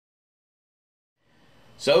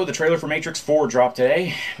So the trailer for Matrix 4 dropped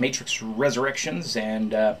today, Matrix Resurrections,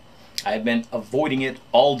 and I've been avoiding it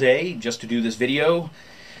all day just to do this video.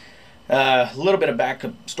 A little bit of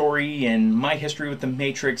backstory and my history with the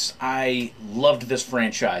Matrix. I loved this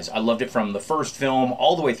franchise. I loved it from the first film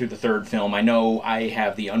all the way through the third film. I know I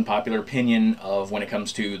have the unpopular opinion of when it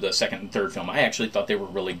comes to the second and third film. I actually thought they were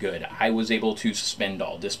really good. I was able to suspend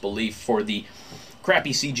all disbelief for the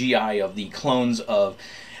crappy CGI of the clones of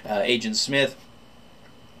Agent Smith.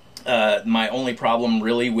 My only problem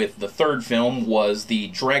really with the third film was the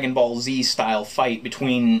Dragon Ball Z style fight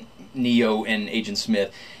between Neo and Agent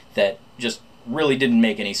Smith that just really didn't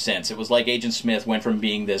make any sense. It was like Agent Smith went from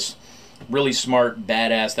being this really smart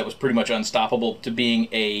badass that was pretty much unstoppable to being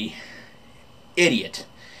a idiot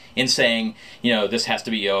in saying, you know, this has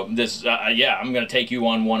to be, yeah, I'm going to take you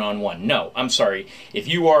on one-on-one. No, I'm sorry. If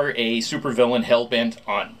you are a supervillain hell-bent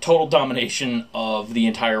on total domination of the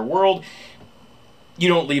entire world, you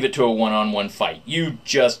don't leave it to a one-on-one fight. You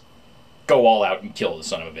just go all out and kill the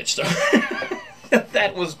son of a bitch. So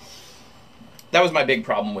that was my big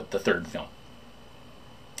problem with the third film.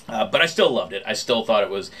 But I still loved it. I still thought it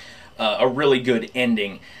was a really good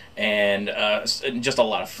ending and just a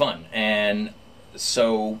lot of fun. And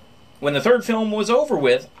so when the third film was over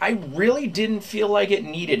with, I really didn't feel like it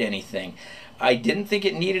needed anything. I didn't think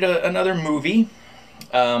it needed another movie.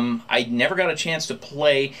 I never got a chance to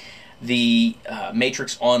play the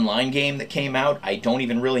Matrix Online game that came out. I don't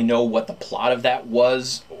even really know what the plot of that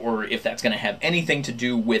was, or if that's going to have anything to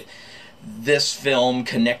do with this film,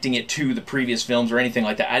 connecting it to the previous films or anything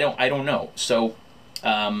like that. I don't know. So,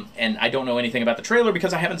 and I don't know anything about the trailer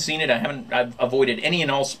because I haven't seen it. I've avoided any and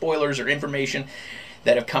all spoilers or information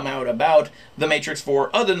that have come out about the Matrix 4,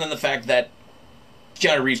 other than the fact that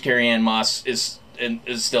Keanu Reeves' Carrie-Anne Moss is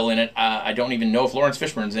still in it. I don't even know if Lawrence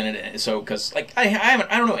Fishburne's in it. So, because like I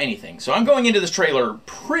don't know anything. So I'm going into this trailer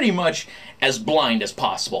pretty much as blind as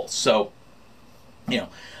possible. So, you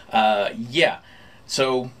know, yeah.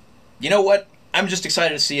 So, you know what? I'm just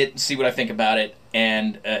excited to see it, see what I think about it,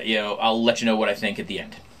 and you know, I'll let you know what I think at the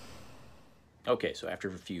end. Okay, so after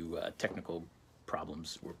a few technical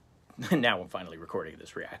problems, now I'm finally recording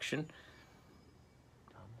this reaction.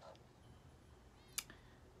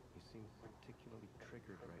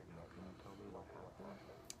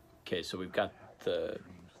 Okay, so we've got the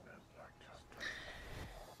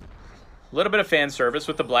little bit of fan service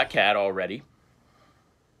with the black cat already.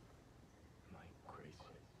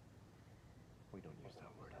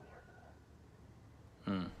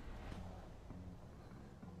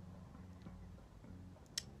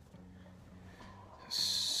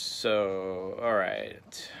 So, all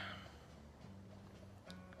right.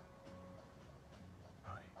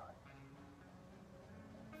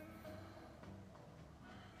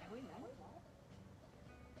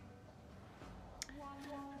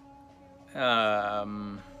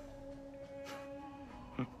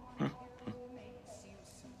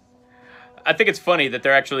 I think it's funny that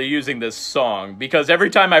they're actually using this song, because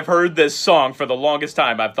every time I've heard this song for the longest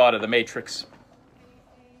time, I've thought of The Matrix.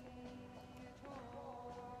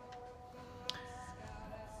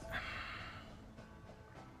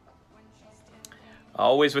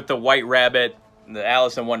 Always with the White Rabbit, the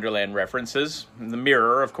Alice in Wonderland references, and the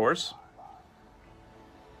mirror, of course.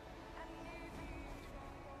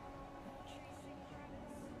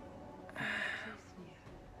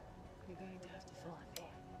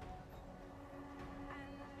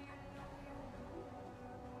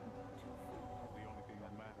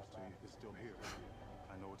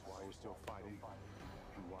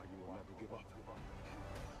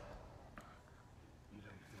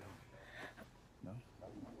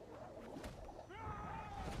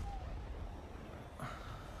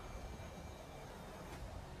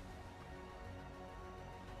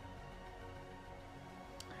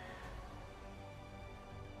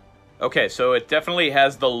 Okay, so it definitely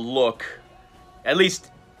has the look, at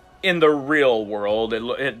least in the real world,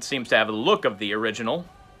 it seems to have the look of the original.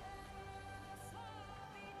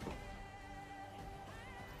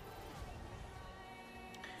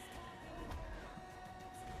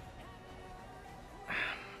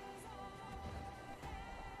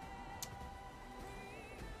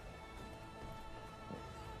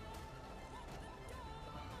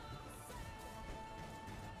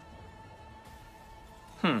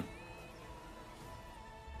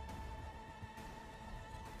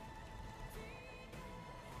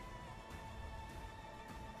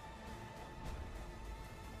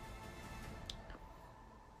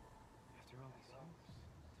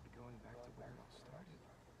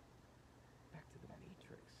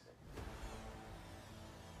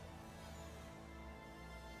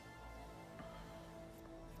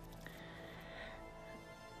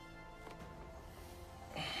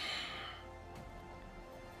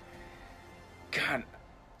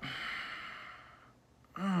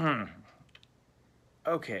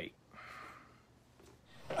 Okay.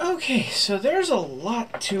 Okay, so there's a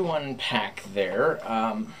lot to unpack there.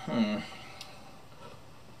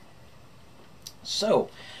 So,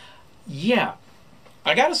 yeah,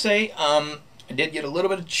 I gotta say, I did get a little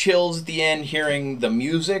bit of chills at the end hearing the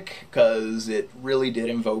music, because it really did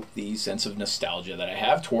invoke the sense of nostalgia that I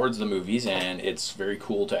have towards the movies, and it's very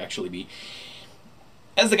cool to actually be,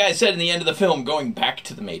 as the guy said in the end of the film, going back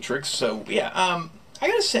to the Matrix. So, yeah, I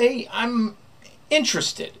gotta say, I'm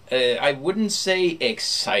interested. I wouldn't say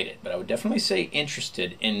excited, but I would definitely say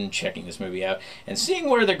interested in checking this movie out and seeing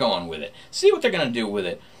where they're going with it. See what they're going to do with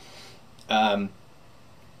it.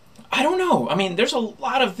 I don't know. I mean, there's a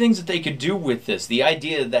lot of things that they could do with this. The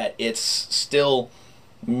idea that it's still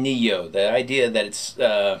Neo. The idea that it's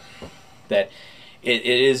that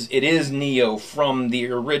it is Neo from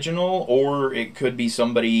the original, or it could be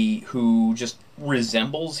somebody who just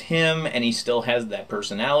resembles him and he still has that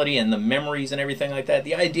personality and the memories and everything like that.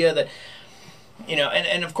 The idea that, you know,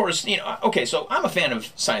 and of course, you know, okay, so I'm a fan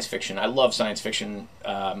of science fiction. I love science fiction,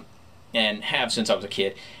 and have since I was a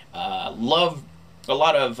kid. Love a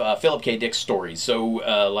lot of Philip K. Dick's stories. So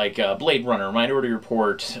like Blade Runner, Minority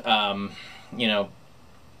Report, you know,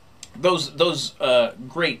 those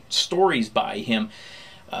great stories by him.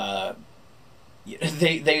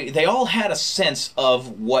 They all had a sense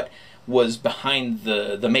of what was behind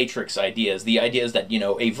the Matrix ideas. The ideas that, you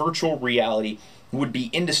know, a virtual reality would be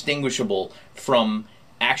indistinguishable from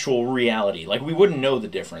actual reality. Like, we wouldn't know the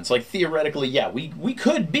difference. Like, theoretically, yeah, we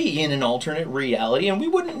could be in an alternate reality and we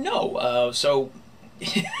wouldn't know. So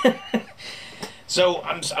so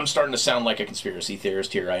I'm starting to sound like a conspiracy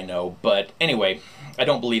theorist here, I know. But anyway, I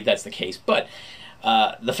don't believe that's the case. But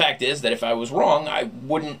the fact is that if I was wrong, I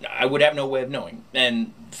would have no way of knowing.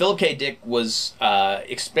 And Philip K. Dick was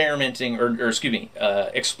experimenting, or excuse me,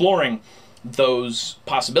 exploring those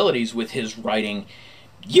possibilities with his writing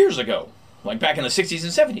years ago, like back in the 60s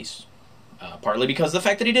and 70s. Partly because of the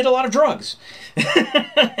fact that he did a lot of drugs.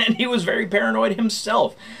 And he was very paranoid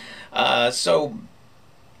himself. So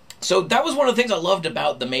that was one of the things I loved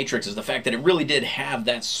about The Matrix, is the fact that it really did have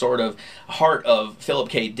that sort of heart of Philip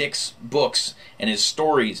K. Dick's books and his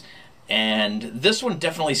stories. And this one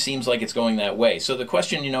definitely seems like it's going that way. So the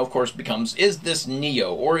question, you know, of course, becomes, is this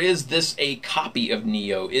Neo? Or is this a copy of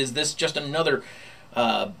Neo? Is this just another,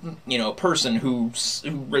 you know, person who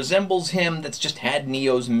resembles him that's just had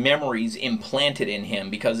Neo's memories implanted in him?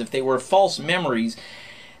 Because if they were false memories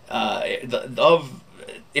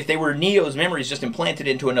if they were Neo's memories just implanted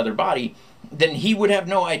into another body, then he would have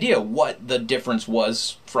no idea what the difference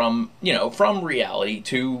was from, you know, from reality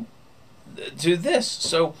to this.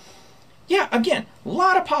 So, yeah, again, a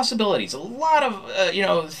lot of possibilities, a lot of, you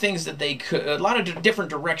know, things that they could, a lot of different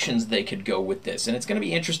directions they could go with this, and it's going to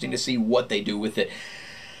be interesting to see what they do with it.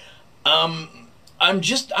 I'm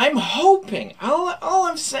hoping, all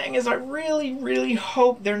I'm saying is I really, really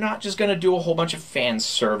hope they're not just going to do a whole bunch of fan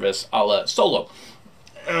service a la Solo.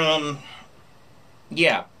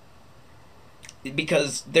 Yeah,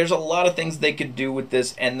 because there's a lot of things they could do with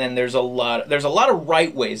this, and then there's a lot of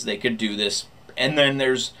right ways they could do this, and then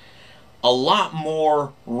there's a lot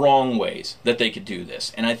more wrong ways that they could do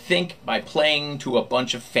this. And I think by playing to a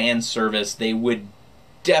bunch of fan service, they would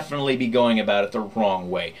definitely be going about it the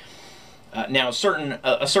wrong way. Now, a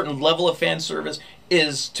certain level of fan service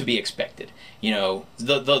is to be expected. You know,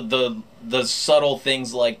 the subtle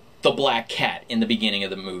things like the black cat in the beginning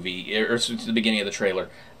of the movie, or the beginning of the trailer.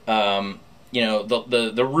 You know,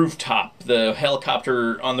 the rooftop, the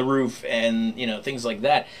helicopter on the roof, and, you know, things like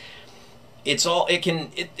that. It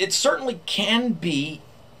certainly can be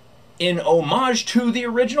in homage to the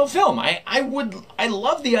original film. I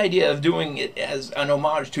love the idea of doing it as an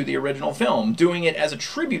homage to the original film, doing it as a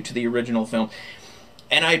tribute to the original film,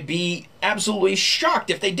 and I'd be absolutely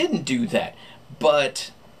shocked if they didn't do that.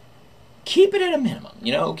 But keep it at a minimum,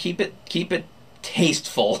 you know, keep it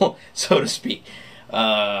tasteful, so to speak.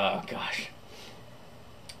 Gosh.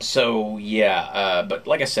 So yeah, but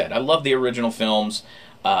like I said, I love the original films.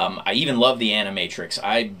 I even love the Animatrix.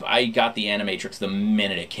 I got the Animatrix the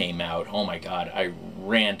minute it came out. Oh my god, I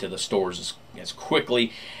ran to the stores as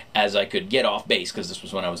quickly as I could get off base, because this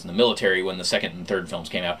was when I was in the military when the second and third films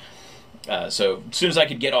came out. So as soon as I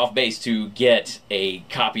could get off base to get a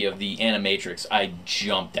copy of the Animatrix, I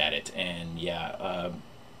jumped at it. And yeah,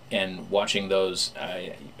 and watching those,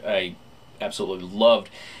 I absolutely loved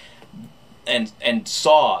and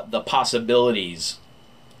saw the possibilities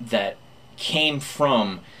that came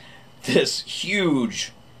from this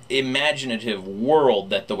huge imaginative world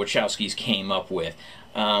that the Wachowskis came up with.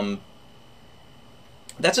 That's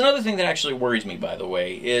another thing that actually worries me, by the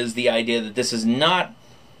way, is the idea that this is not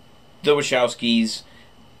the Wachowskis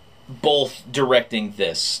both directing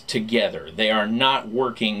this together. They are not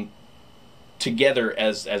working together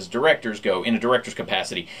as directors go, in a director's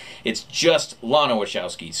capacity. It's just Lana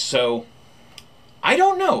Wachowski. So I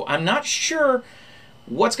don't know. I'm not sure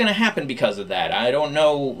what's going to happen because of that. I don't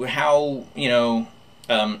know how, you know,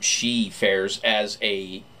 she fares as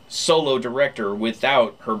a solo director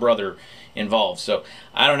without her brother involved. So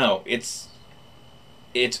I don't know. It's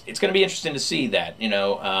going to be interesting to see that, you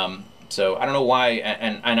know. So I don't know why,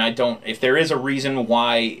 and I don't. If there is a reason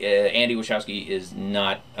why Andy Wachowski is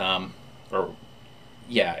not,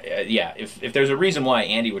 if there's a reason why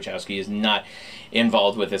Andy Wachowski is not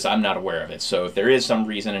involved with this, I'm not aware of it. So if there is some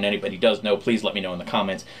reason and anybody does know, please let me know in the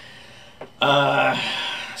comments.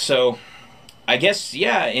 So I guess,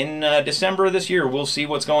 yeah, in December of this year, we'll see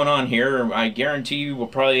what's going on here. I guarantee you we'll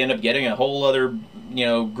probably end up getting a whole other, you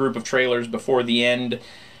know, group of trailers before the end,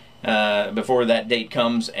 before that date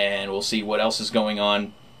comes, and we'll see what else is going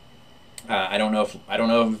on. I don't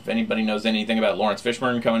know if anybody knows anything about Lawrence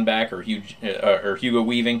Fishburne coming back or Hugo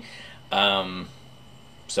Weaving.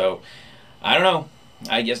 So I don't know.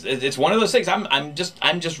 I guess it's one of those things. I'm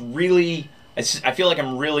just really. I feel like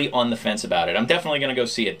I'm really on the fence about it. I'm definitely going to go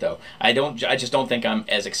see it though. I just don't think I'm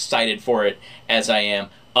as excited for it as I am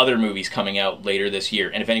other movies coming out later this year.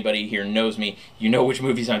 And if anybody here knows me, you know which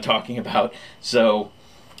movies I'm talking about. So.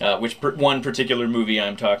 One particular movie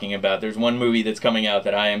I'm talking about. There's one movie that's coming out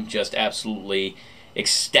that I am just absolutely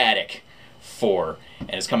ecstatic for,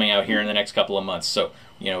 and it's coming out here in the next couple of months. So,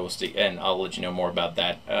 you know, we'll see, and I'll let you know more about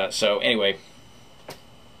that. So anyway,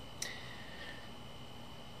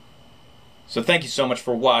 so thank you so much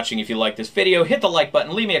for watching. If you like this video, hit the like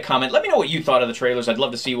button, leave me a comment, let me know what you thought of the trailers. I'd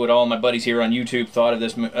love to see what all my buddies here on YouTube thought of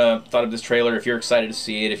this trailer. If you're excited to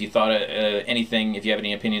see it, if you thought anything, if you have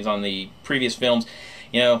any opinions on the previous films.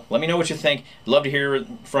 You know, let me know what you think. I'd love to hear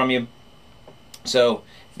from you. So,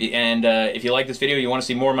 and if you like this video, you want to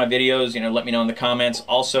see more of my videos, you know, let me know in the comments.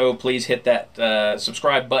 Also, please hit that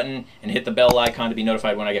subscribe button and hit the bell icon to be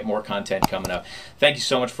notified when I get more content coming up. Thank you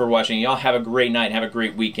so much for watching. Y'all have a great night and have a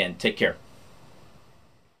great weekend. Take care.